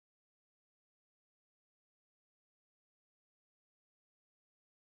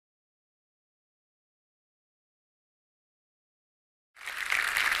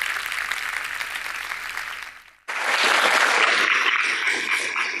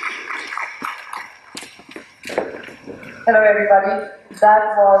Hello everybody.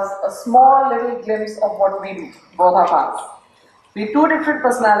 That was a small little glimpse of what we do, both of us. We're two different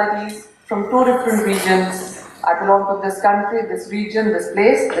personalities from two different regions. I belong to this country, this region, this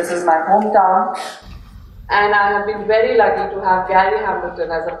place. This is my hometown. And I have been very lucky to have Garry Hambleton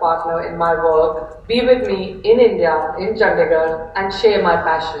as a partner in my work, be with me in India, in Chandigarh, and share my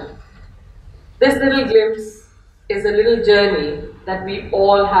passion. This little glimpse is a little journey that we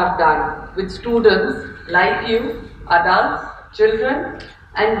all have done with students like you, adults, children,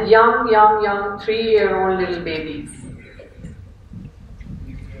 and young 3-year-old little babies.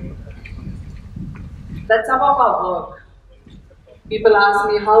 That's some of our work. People ask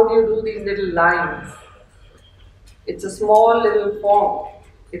me, how do you do these little lines? It's a small little form.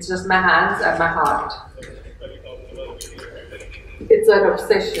 It's just my hands and my heart. It's an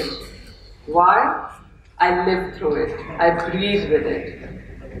obsession. Why? I live through it. I breathe with it.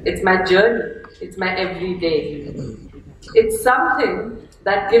 It's my journey. It's my everyday. It's something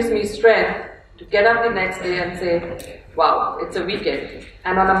that gives me strength to get up the next day and say, wow, it's a weekend.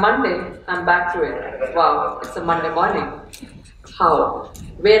 And on a Monday, I'm back to it. Wow, it's a Monday morning. How?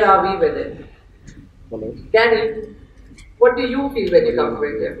 Where are we with it? Hello. Garry, what do you feel when you come to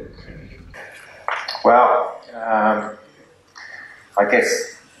India? Well, I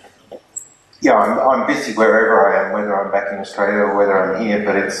guess, yeah, I'm busy wherever I am, whether I'm back in Australia or whether I'm here,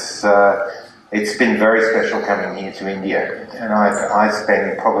 but it's been very special coming here to India, and I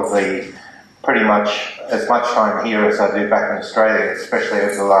spend probably pretty much as much time here as I do back in Australia, especially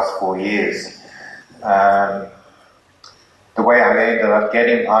over the last 4 years. The way I ended up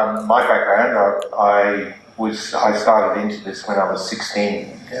getting my background, I started into this when I was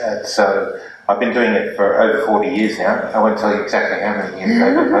 16, so I've been doing it for over 40 years now. I won't tell you exactly how many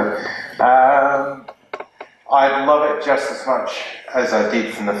years, but I love it just as much as I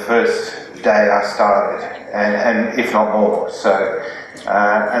did from the first day I started, and if not more. So,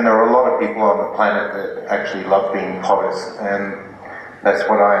 and there are a lot of people on the planet that actually love being potters, and that's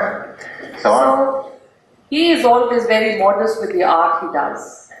what I am. So he is always very modest with the art he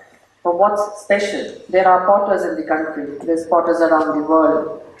does. But what's special? There are potters in the country. There's potters around the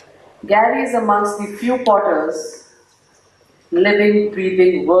world. Garry is amongst the few potters living,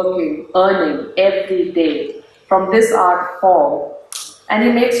 breathing, working, earning every day from this art form, and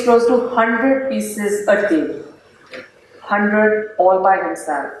he makes close to 100 pieces a day. 100 all by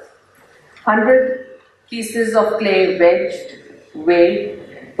himself. 100 pieces of clay wedged, weighed,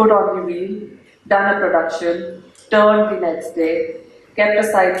 put on the wheel, done a production, turned the next day, kept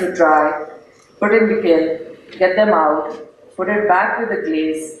aside to dry, put in the kiln, get them out, put it back with the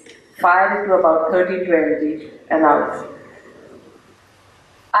glaze, fire it to about 30-20 and out.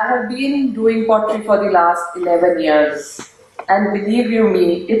 I have been doing pottery for the last 11 years, and believe you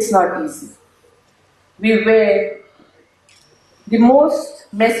me, it's not easy. We wear the most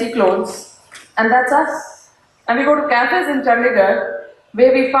messy clothes, and that's us. And we go to cafes in Chandigarh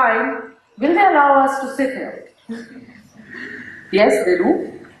where we find, will they allow us to sit here? Yes, they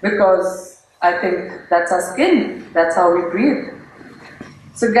do, because I think that's our skin, that's how we breathe.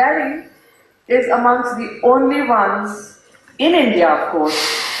 So Garry is amongst the only ones in India, of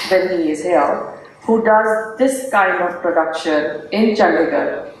course, when he is here, who does this kind of production in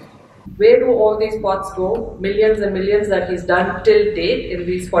Chandigarh. Where do all these pots go? Millions and millions that he's done till date in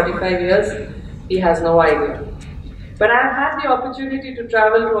these 45 years, he has no idea. But I have had the opportunity to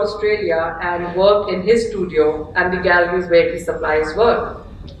travel to Australia and work in his studio and the galleries where he supplies work.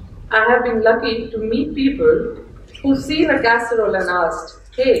 I have been lucky to meet people who've seen a casserole and asked,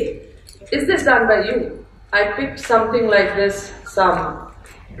 hey, is this done by you? I picked something like this some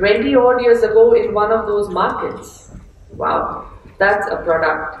 20 odd years ago in one of those markets. Wow, that's a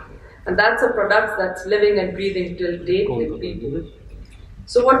product. And that's a product that's living and breathing till date with people.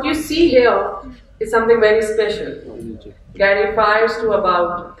 So what you see here is something very special. Garry fires to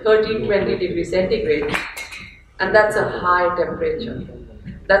about 13-20 degrees centigrade, and that's a high temperature.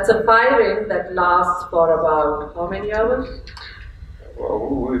 That's a firing that lasts for about how many hours?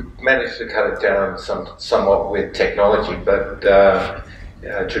 Well, we've managed to cut it down somewhat with technology, but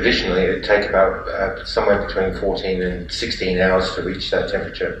traditionally it would take about somewhere between 14 and 16 hours to reach that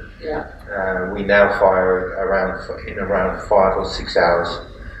temperature. Yeah. We now fire in around 5 or 6 hours.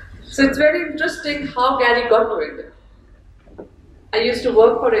 So it's very interesting how Garry got to it. I used to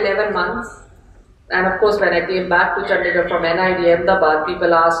work for 11 months, and of course when I came back to Chandigarh from NID Ahmedabad,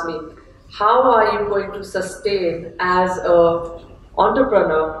 people asked me, how are you going to sustain as an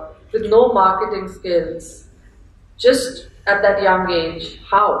entrepreneur with no marketing skills, just at that young age?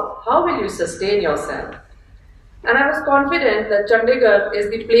 How will you sustain yourself? And I was confident that Chandigarh is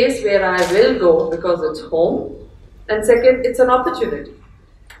the place where I will go because it's home, And second, it's an opportunity.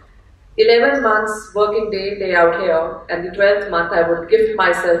 11 months working day out here, and the 12th month I would gift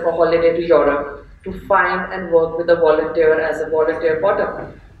myself a holiday to Europe to find and work with a volunteer as a volunteer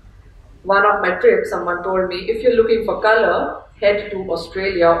potter. One of my trips, someone told me, if you're looking for color, head to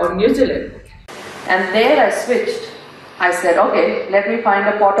Australia or New Zealand. And there I switched. I said, okay, let me find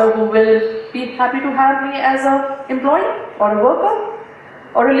a potter who will be happy to have me as an employee or a worker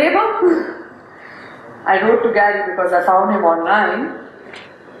or a labor. I wrote to Garry because I found him online,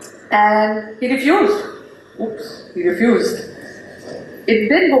 and he refused. Oops, he refused. It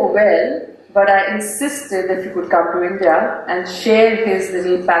didn't go well, but I insisted that he could come to India and share his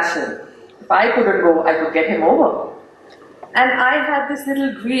little passion. If I couldn't go, I could get him over. And I had this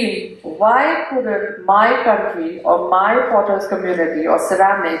little dream, why couldn't my country or my potter's community or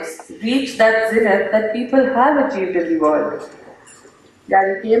ceramics reach that zenith that people have achieved in the world?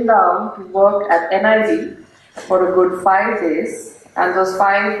 Garry came down to work at NID for a good 5 days, and those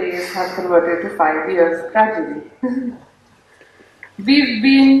 5 days have converted to 5 years gradually. We've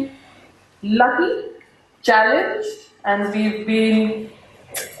been lucky, challenged, and we've been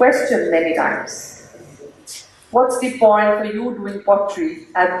questioned many times. What's the point for you doing pottery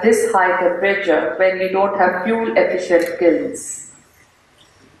at this high temperature when we don't have fuel efficient kilns?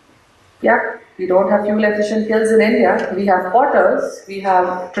 Yeah, we don't have fuel efficient kilns in India. We have potters, we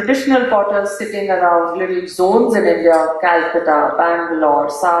have traditional potters sitting around little zones in India, Calcutta, Bangalore,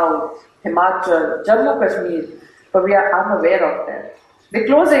 South, Himachal, Jammu Kashmir, but we are unaware of them. They're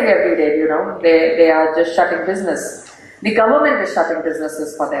closing every day, you know, they are just shutting business. The government is shutting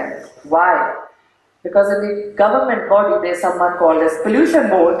businesses for them. Why? Because in the government body there's someone called as pollution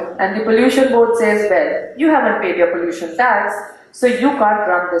board, and the pollution board says, well, you haven't paid your pollution tax, so you can't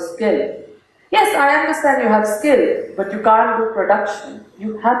run this kiln. Yes, I understand you have skill, but you can't do production.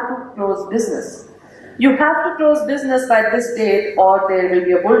 You have to close business. You have to close business by this date or there will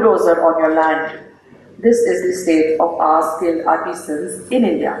be a bulldozer on your land. This is the state of our skilled artisans in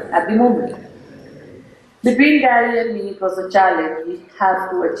India at the moment. Between Garry and me, it was a challenge. We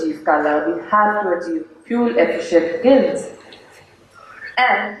have to achieve color, we have to achieve fuel-efficient kilns.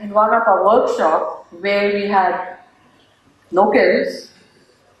 And in one of our workshops, where we had no kilns,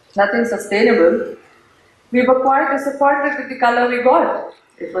 nothing sustainable, we were quite disappointed with the color we got.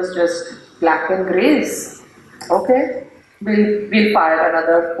 It was just black and greys. Okay, we'll fire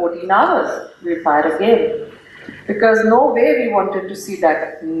another 14 hours, we'll fire again. Because no way we wanted to see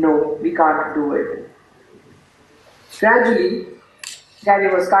that, no, we can't do it. Gradually, Garry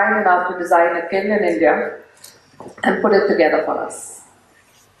was kind enough to design a kiln in India and put it together for us.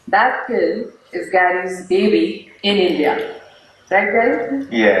 That kiln is Garry's baby in India. Right, Garry?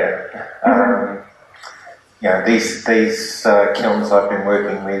 Yeah. These kilns I've been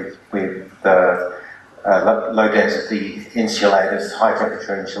working with low density insulators, high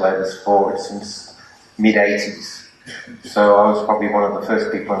temperature insulators for since mid-80s. So I was probably one of the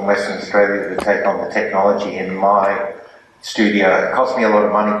first people in Western Australia to take on the technology in my studio. It cost me a lot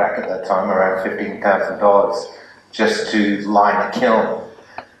of money back at that time, around $15,000, just to line a kiln.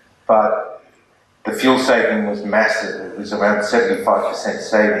 But the fuel saving was massive. It was around 75%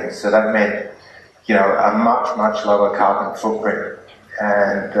 savings. So that meant, you know, a much lower carbon footprint.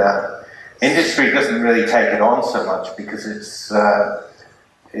 And industry doesn't really take it on so much because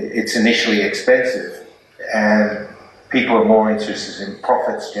it's initially expensive. And people are more interested in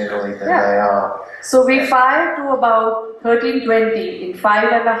profits generally than they are. So we fired to about 1320 in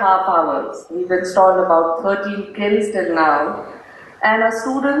 5.5 hours. We've installed about 13 kilns till now, and our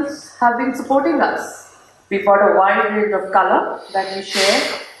students have been supporting us. We've got a wide range of color that we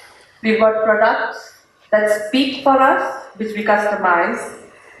share. We've got products that speak for us, which we customize.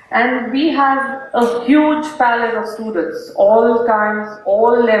 And we have a huge palette of students, all kinds,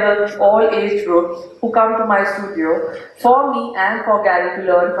 all levels, all age groups, who come to my studio for me and for Garry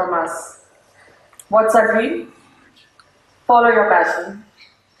to learn from us. What's our dream? Follow your passion.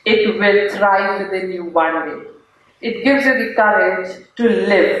 It will thrive within you one day. It gives you the courage to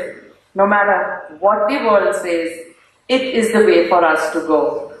live. No matter what the world says, it is the way for us to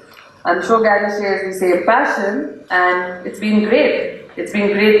go. I'm sure Garry shares the same passion, and it's been great. It's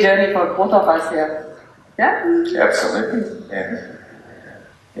been a great journey for both of us here. Yeah? Absolutely. Yeah.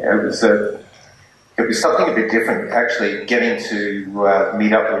 It was something a bit different, actually, getting to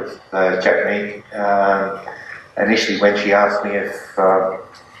meet up with Japneet. Initially, when she asked me if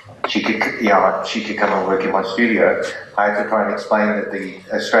she could come and work in my studio, I had to try and explain that the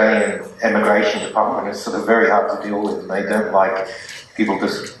Australian Immigration Department is sort of very hard to deal with, and they don't like people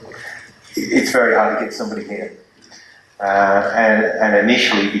just. It's very hard to get somebody here. And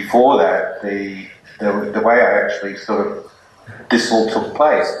initially, before that, the the way I actually sort of, this all took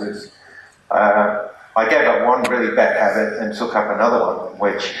place was, I gave up one really bad habit and took up another one,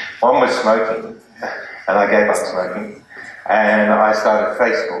 which one was smoking, and I gave up smoking, and I started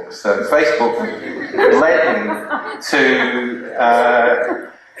Facebook. So Facebook led me to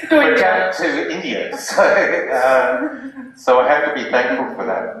India. So I have to be thankful for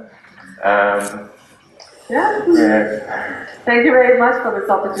that. Yeah. Thank you very much for this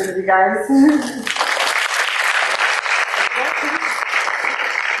opportunity, guys.